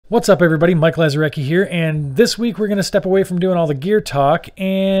What's up everybody, Mike Lazarecki here, and this week we're going to step away from doing all the gear talk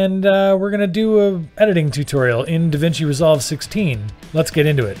and we're going to do an editing tutorial in DaVinci Resolve 16. Let's get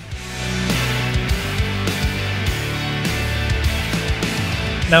into it.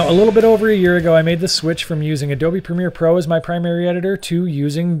 Now, a little bit over a year ago, I made the switch from using Adobe Premiere Pro as my primary editor to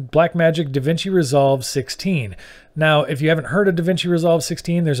using Blackmagic DaVinci Resolve 16. Now, if you haven't heard of DaVinci Resolve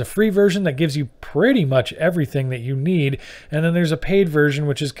 16, there's a free version that gives you pretty much everything that you need, and then there's a paid version,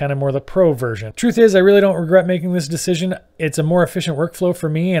 which is kind of more the pro version. Truth is, I really don't regret making this decision. It's a more efficient workflow for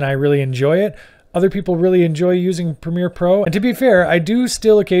me, and I really enjoy it. Other people really enjoy using Premiere Pro, and to be fair, I do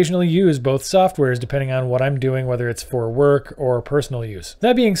still occasionally use both softwares depending on what I'm doing, whether it's for work or personal use.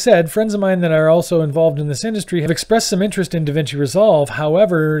 That being said, friends of mine that are also involved in this industry have expressed some interest in DaVinci Resolve.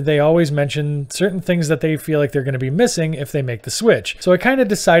 However, they always mention certain things that they feel like they're going to be missing if they make the switch. So I kind of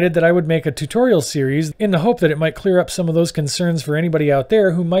decided that I would make a tutorial series in the hope that it might clear up some of those concerns for anybody out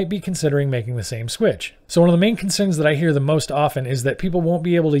there who might be considering making the same switch. So one of the main concerns that I hear the most often is that people won't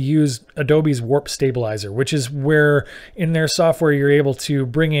be able to use Adobe's Warp Stabilizer, which is where in their software you're able to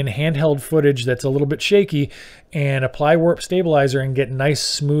bring in handheld footage that's a little bit shaky and apply Warp Stabilizer and get nice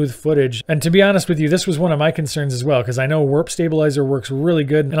smooth footage. And to be honest with you, this was one of my concerns as well, because I know Warp Stabilizer works really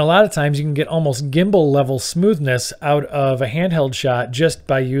good, and a lot of times you can get almost gimbal level smoothness out of a handheld shot just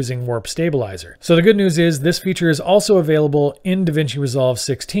by using Warp Stabilizer. So the good news is this feature is also available in DaVinci Resolve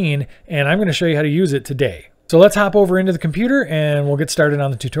 16, and I'm going to show you how to use it today. So let's hop over into the computer and we'll get started on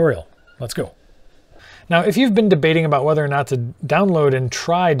the tutorial. Let's go. Now, if you've been debating about whether or not to download and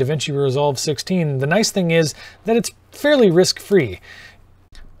try DaVinci Resolve 16, the nice thing is that it's fairly risk-free.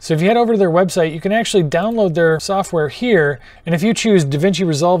 So if you head over to their website, you can actually download their software here, and if you choose DaVinci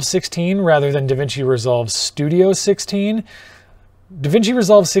Resolve 16 rather than DaVinci Resolve Studio 16, DaVinci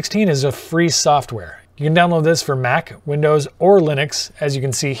Resolve 16 is a free software. You can download this for Mac, Windows, or Linux, as you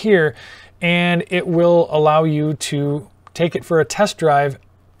can see here, and it will allow you to take it for a test drive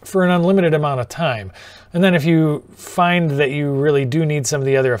for an unlimited amount of time. And then if you find that you really do need some of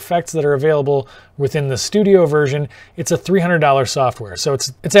the other effects that are available within the studio version, it's a $300 software. So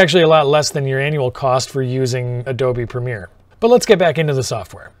it's actually a lot less than your annual cost for using Adobe Premiere. But let's get back into the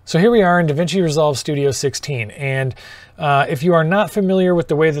software. So here we are in DaVinci Resolve Studio 16. And if you are not familiar with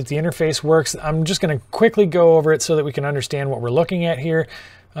the way that the interface works, I'm just going to quickly go over it so that we can understand what we're looking at here.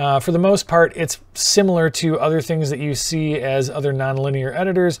 For the most part, it's similar to other things that you see as other nonlinear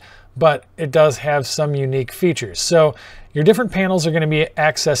editors, but it does have some unique features. So your different panels are going to be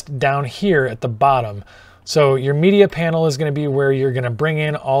accessed down here at the bottom. So your media panel is going to be where you're going to bring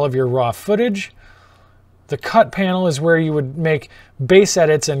in all of your raw footage. The cut panel is where you would make base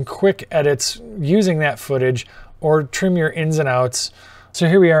edits and quick edits using that footage or trim your ins and outs. So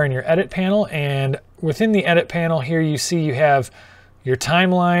here we are in your edit panel, and within the edit panel here you see you have your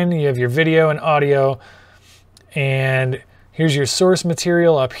timeline, you have your video and audio, and here's your source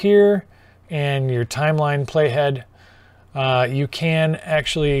material up here and your timeline playhead. You can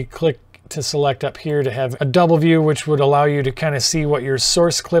actually click to select up here to have a double view, which would allow you to kind of see what your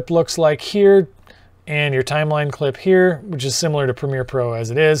source clip looks like here and your timeline clip here, which is similar to Premiere Pro as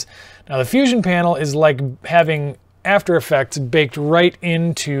it is. Now the Fusion panel is like having After Effects baked right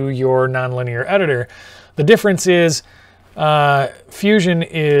into your nonlinear editor. The difference is Fusion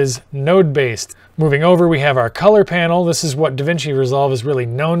is node-based. Moving over, we have our color panel. This is what DaVinci Resolve is really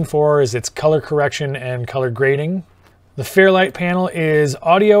known for, is its color correction and color grading. The Fairlight panel is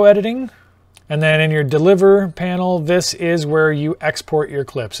audio editing. And then in your Deliver panel, this is where you export your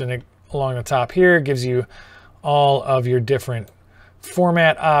clips. And along the top here, it gives you all of your different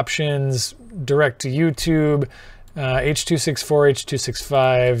format options, direct to YouTube, H.264,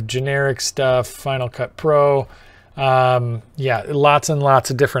 H.265, generic stuff, Final Cut Pro. Yeah, lots and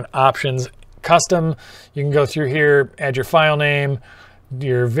lots of different options. Custom, you can go through here, add your file name,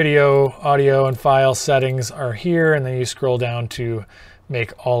 your video, audio, and file settings are here, and then you scroll down to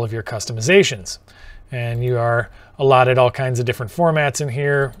make all of your customizations. And you are allotted all kinds of different formats in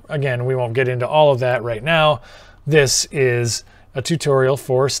here. Again, we won't get into all of that right now. This is a tutorial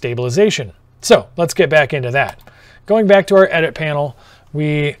for stabilization. So let's get back into that. Going back to our edit panel,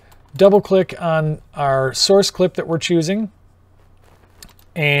 we double click on our source clip that we're choosing,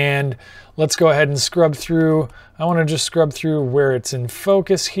 and let's go ahead and scrub through. I want to just scrub through where it's in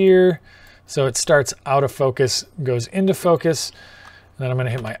focus here. So it starts out of focus, goes into focus, and then I'm going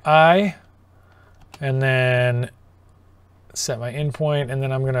to hit my I, and then set my in point, and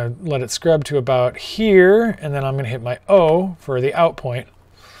then I'm going to let it scrub to about here, and then I'm going to hit my O for the out point.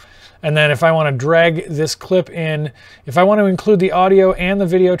 And then if I want to drag this clip in, if I want to include the audio and the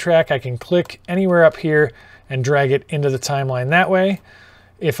video track, I can click anywhere up here and drag it into the timeline that way.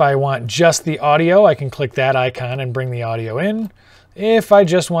 If I want just the audio, I can click that icon and bring the audio in. If I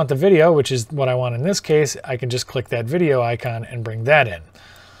just want the video, which is what I want in this case, I can just click that video icon and bring that in.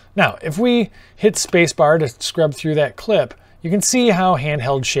 Now, if we hit spacebar to scrub through that clip, you can see how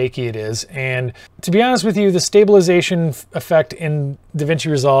handheld shaky it is. And to be honest with you, the stabilization effect in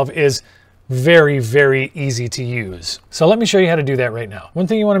DaVinci Resolve is very, very easy to use. So let me show you how to do that right now. One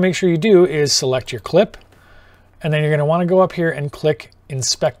thing you want to make sure you do is select your clip, and then you're going to want to go up here and click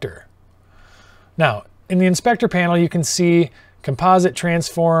Inspector. Now, in the Inspector panel, you can see composite,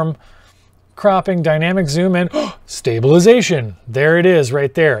 transform, cropping, dynamic zoom, and stabilization. There it is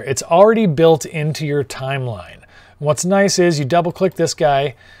right there. It's already built into your timeline. What's nice is you double click this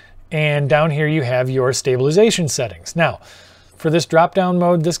guy, and down here you have your stabilization settings. Now, for this drop-down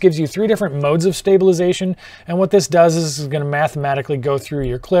mode, this gives you 3 different modes of stabilization, and what this does is it's going to mathematically go through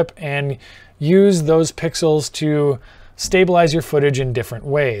your clip and use those pixels to stabilize your footage in different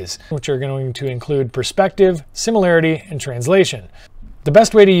ways, which are going to include perspective, similarity, and translation. The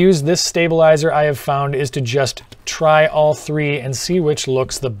best way to use this stabilizer I have found is to just try all 3 and see which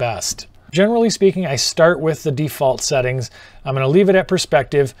looks the best. Generally speaking, I start with the default settings. I'm going to leave it at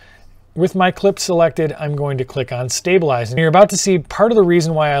perspective. With my clip selected, I'm going to click on Stabilize. And you're about to see part of the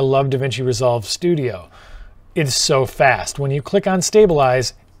reason why I love DaVinci Resolve Studio. It's so fast. When you click on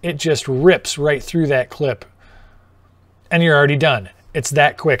Stabilize, it just rips right through that clip. And you're already done. It's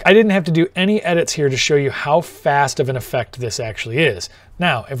that quick. I didn't have to do any edits here to show you how fast of an effect this actually is.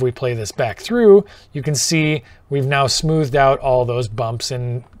 Now, if we play this back through, you can see we've now smoothed out all those bumps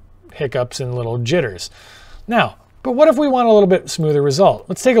and hiccups and little jitters. Now, but what if we want a little bit smoother result?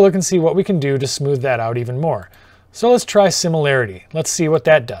 Let's take a look and see what we can do to smooth that out even more. So let's try similarity. Let's see what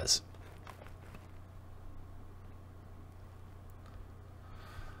that does.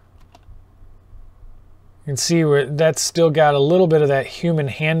 You can see where that's still got a little bit of that human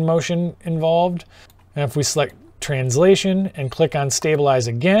hand motion involved. And if we select translation and click on stabilize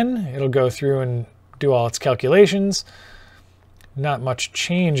again, it'll go through and do all its calculations. Not much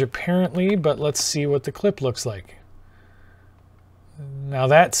change apparently, but let's see what the clip looks like. Now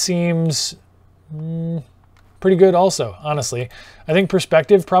that seems pretty good also, honestly. I think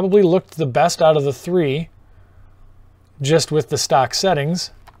perspective probably looked the best out of the 3, just with the stock settings.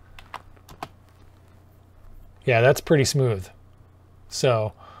 Yeah, that's pretty smooth.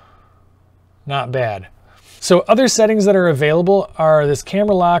 So, not bad. So other settings that are available are this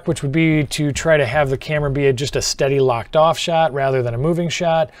camera lock, which would be to try to have the camera be just a steady locked off shot rather than a moving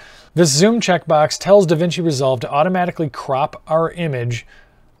shot. This zoom checkbox tells DaVinci Resolve to automatically crop our image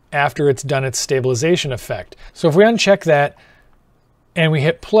after it's done its stabilization effect. So if we uncheck that and we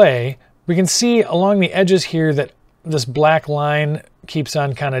hit play, we can see along the edges here that this black line keeps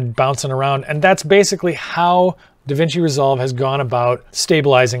on kind of bouncing around, and that's basically how DaVinci Resolve has gone about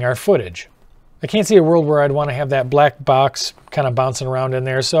stabilizing our footage. I can't see a world where I'd want to have that black box kind of bouncing around in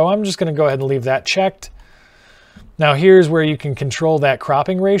there, so I'm just going to go ahead and leave that checked. Now here's where you can control that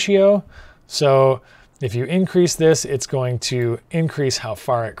cropping ratio. So if you increase this, it's going to increase how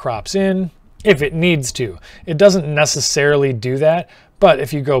far it crops in, if it needs to. It doesn't necessarily do that, but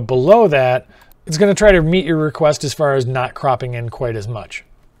if you go below that, it's going to try to meet your request as far as not cropping in quite as much.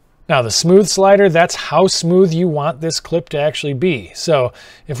 Now the smooth slider, that's how smooth you want this clip to actually be. So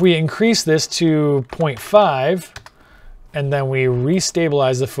if we increase this to 0.5 and then we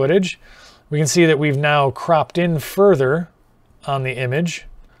restabilize the footage, we can see that we've now cropped in further on the image.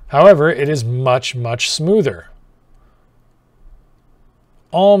 However, it is much, much smoother.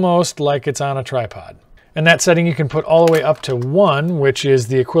 Almost like it's on a tripod. And that setting you can put all the way up to 1, which is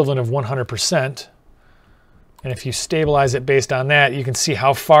the equivalent of 100%. And if you stabilize it based on that, you can see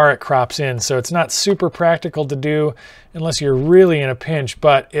how far it crops in. So it's not super practical to do unless you're really in a pinch,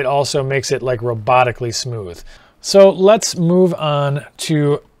 but it also makes it like robotically smooth. So let's move on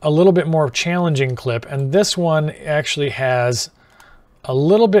to a little bit more challenging clip. And this one actually has a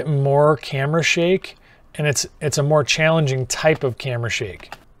little bit more camera shake, and it's a more challenging type of camera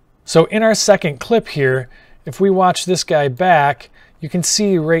shake. So in our second clip here, if we watch this guy back, you can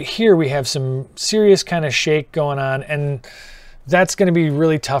see right here we have some serious kind of shake going on, and that's going to be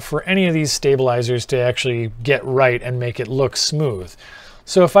really tough for any of these stabilizers to actually get right and make it look smooth.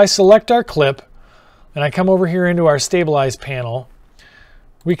 So if I select our clip and I come over here into our stabilize panel,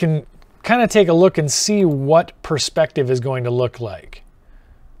 we can kind of take a look and see what perspective is going to look like.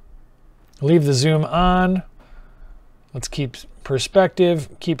 Leave the zoom on. Let's keep perspective,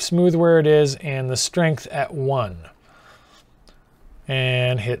 keep smooth where it is, and the strength at 1.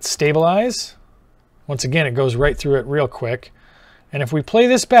 And hit stabilize. Once again, it goes right through it real quick. And if we play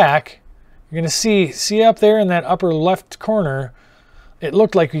this back, you're going to see up there in that upper left corner, it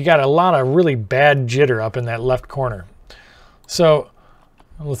looked like we got a lot of really bad jitter up in that left corner. So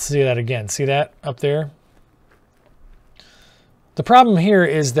let's see that again. See that up there? The problem here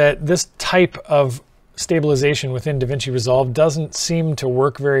is that this type of stabilization within DaVinci Resolve doesn't seem to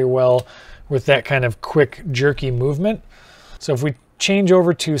work very well with that kind of quick, jerky movement. So if we change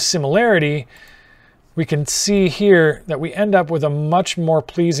over to similarity, we can see here that we end up with a much more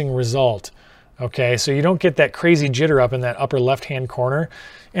pleasing result. Okay, so you don't get that crazy jitter up in that upper left-hand corner.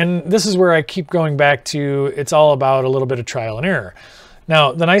 And this is where I keep going back to, it's all about a little bit of trial and error.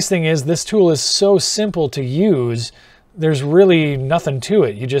 Now, the nice thing is this tool is so simple to use, there's really nothing to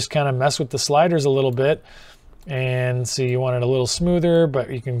it. You just kind of mess with the sliders a little bit and see you want it a little smoother, but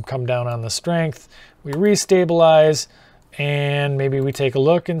you can come down on the strength. We restabilize and maybe we take a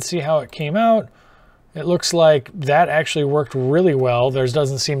look and see how it came out. It looks like that actually worked really well. There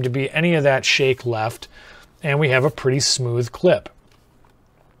doesn't seem to be any of that shake left, and we have a pretty smooth clip.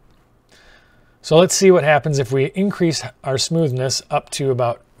 So let's see what happens if we increase our smoothness up to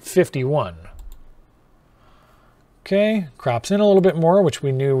about 51. Okay, crops in a little bit more, which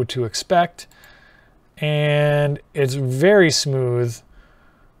we knew to expect. And it's very smooth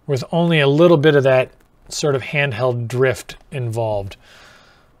with only a little bit of that sort of handheld drift involved.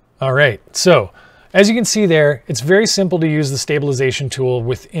 All right, so as you can see there, it's very simple to use the stabilization tool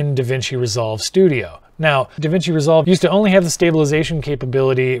within DaVinci Resolve Studio. Now, DaVinci Resolve used to only have the stabilization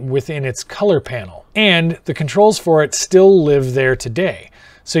capability within its color panel, and the controls for it still live there today.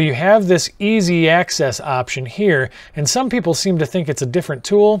 So you have this easy access option here, and some people seem to think it's a different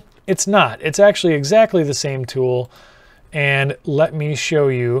tool. It's not. It's actually exactly the same tool, and let me show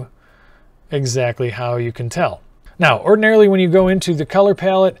you exactly how you can tell. Now, ordinarily when you go into the color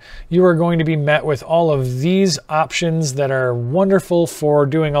palette, you are going to be met with all of these options that are wonderful for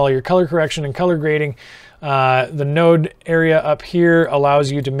doing all your color correction and color grading. The node area up here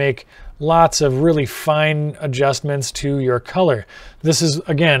allows you to make lots of really fine adjustments to your color. This is,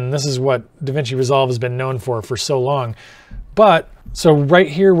 again, this is what DaVinci Resolve has been known for so long. But, so right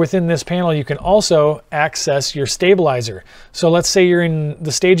here within this panel, you can also access your stabilizer. So let's say you're in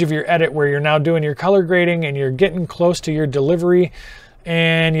the stage of your edit where you're now doing your color grading and you're getting close to your delivery,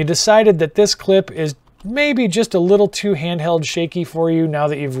 and you decided that this clip is maybe just a little too handheld shaky for you now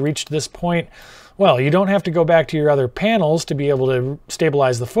that you've reached this point. Well, you don't have to go back to your other panels to be able to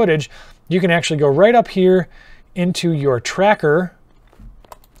stabilize the footage. You can actually go right up here into your tracker,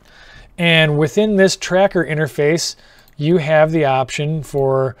 and within this tracker interface, you have the option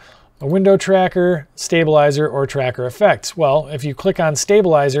for a window tracker, stabilizer, or tracker effects. Well, if you click on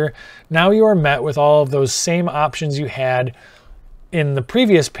stabilizer, now you are met with all of those same options you had in the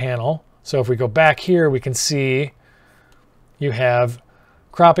previous panel. So if we go back here, we can see you have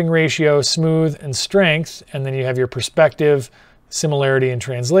cropping ratio, smooth, and strength, and then you have your perspective, similarity, and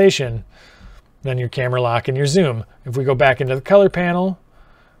translation, then your camera lock and your zoom. If we go back into the color panel,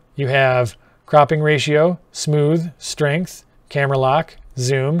 you have cropping ratio, smooth, strength, camera lock,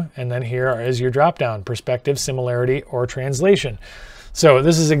 zoom, and then here is your drop down, perspective, similarity, or translation. So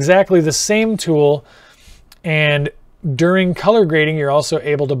this is exactly the same tool, and during color grading, you're also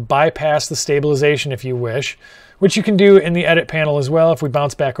able to bypass the stabilization if you wish, which you can do in the edit panel as well. If we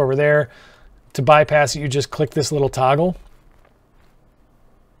bounce back over there, to bypass it, you just click this little toggle,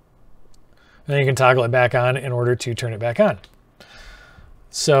 and then you can toggle it back on in order to turn it back on.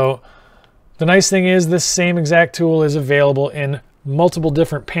 So the nice thing is this same exact tool is available in multiple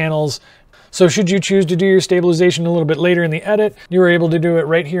different panels. So should you choose to do your stabilization a little bit later in the edit, you are able to do it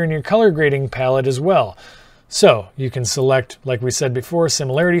right here in your color grading palette as well. So you can select, like we said before,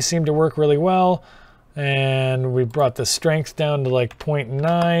 similarity seemed to work really well. And we brought the strength down to like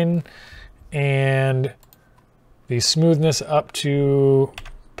 0.9 and the smoothness up to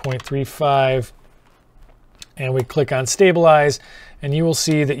 0.35. And we click on stabilize, and you will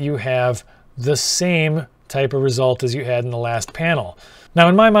see that you have the same type of result as you had in the last panel. Now,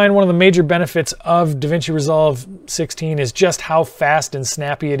 in my mind, one of the major benefits of DaVinci Resolve 16 is just how fast and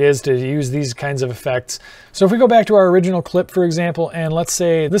snappy it is to use these kinds of effects. So if we go back to our original clip, for example, and let's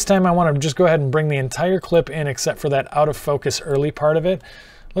say this time I want to just go ahead and bring the entire clip in except for that out of focus early part of it.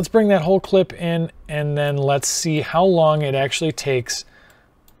 Let's bring that whole clip in, and then let's see how long it actually takes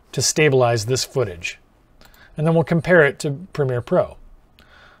to stabilize this footage. And then we'll compare it to Premiere Pro.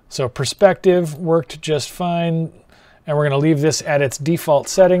 So perspective worked just fine, and we're going to leave this at its default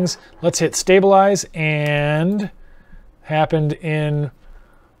settings. Let's hit stabilize, and happened in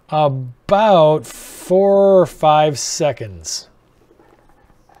about 4 or 5 seconds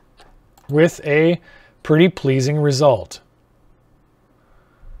with a pretty pleasing result.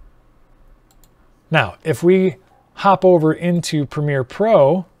 Now, if we hop over into Premiere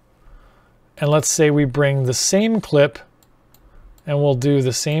Pro, and let's say we bring the same clip and we'll do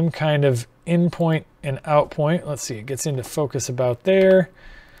the same kind of in point and out point. Let's see, it gets into focus about there.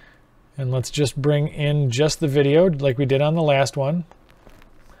 And let's just bring in just the video like we did on the last one.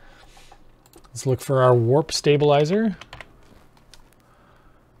 Let's look for our warp stabilizer.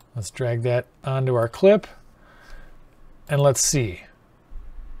 Let's drag that onto our clip. And let's see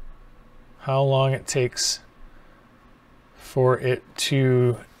how long it takes for it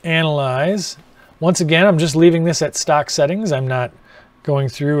to analyze. Once again, I'm just leaving this at stock settings. I'm not going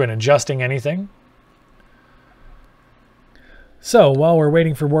through and adjusting anything. So while we're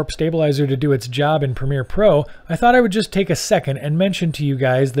waiting for Warp Stabilizer to do its job in Premiere Pro, I thought I would just take a second and mention to you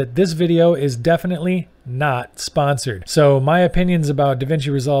guys that this video is definitely not sponsored. So my opinions about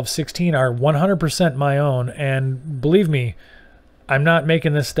DaVinci Resolve 16 are 100% my own, and believe me, I'm not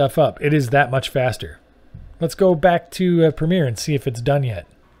making this stuff up. It is that much faster. Let's go back to Premiere and see if it's done yet.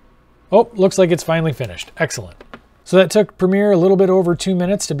 Oh, looks like it's finally finished. Excellent. So that took Premiere a little bit over 2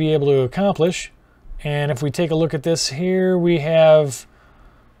 minutes to be able to accomplish. And if we take a look at this here, we have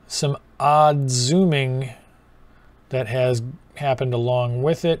some odd zooming that has happened along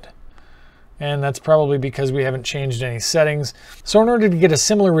with it. And that's probably because we haven't changed any settings. So in order to get a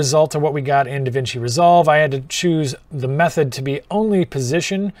similar result to what we got in DaVinci Resolve, I had to choose the method to be only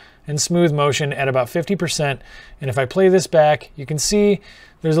position and smooth motion at about 50%. And if I play this back, you can see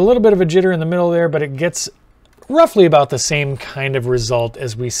there's a little bit of a jitter in the middle there, but it gets roughly about the same kind of result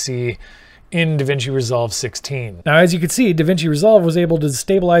as we see in DaVinci Resolve 16. Now, as you can see, DaVinci Resolve was able to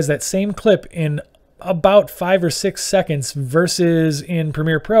stabilize that same clip in about 5 or 6 seconds versus in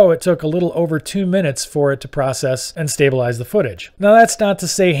Premiere Pro, it took a little over 2 minutes for it to process and stabilize the footage. Now, that's not to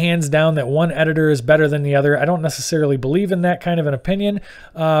say hands down that one editor is better than the other. I don't necessarily believe in that kind of an opinion.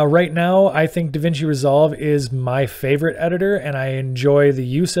 Right now, I think DaVinci Resolve is my favorite editor, and I enjoy the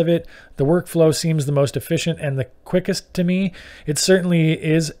use of it. The workflow seems the most efficient and the quickest to me. It certainly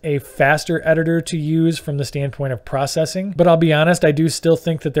is a faster editor to use from the standpoint of processing, but I'll be honest, I do still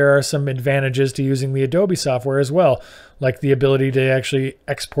think that there are some advantages to using the Adobe software as well, like the ability to actually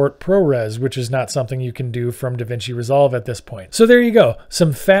export ProRes, which is not something you can do from DaVinci Resolve at this point. So there you go,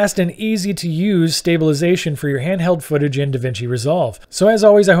 some fast and easy to use stabilization for your handheld footage in DaVinci Resolve. So as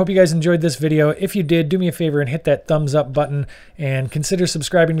always, I hope you guys enjoyed this video. If you did, do me a favor and hit that thumbs up button and consider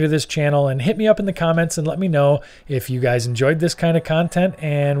subscribing to this channel, and hit me up in the comments and let me know if you guys enjoyed this kind of content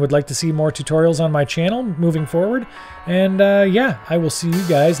and would like to see more tutorials on my channel moving forward. And yeah, I will see you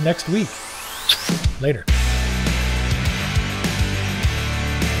guys next week. Later.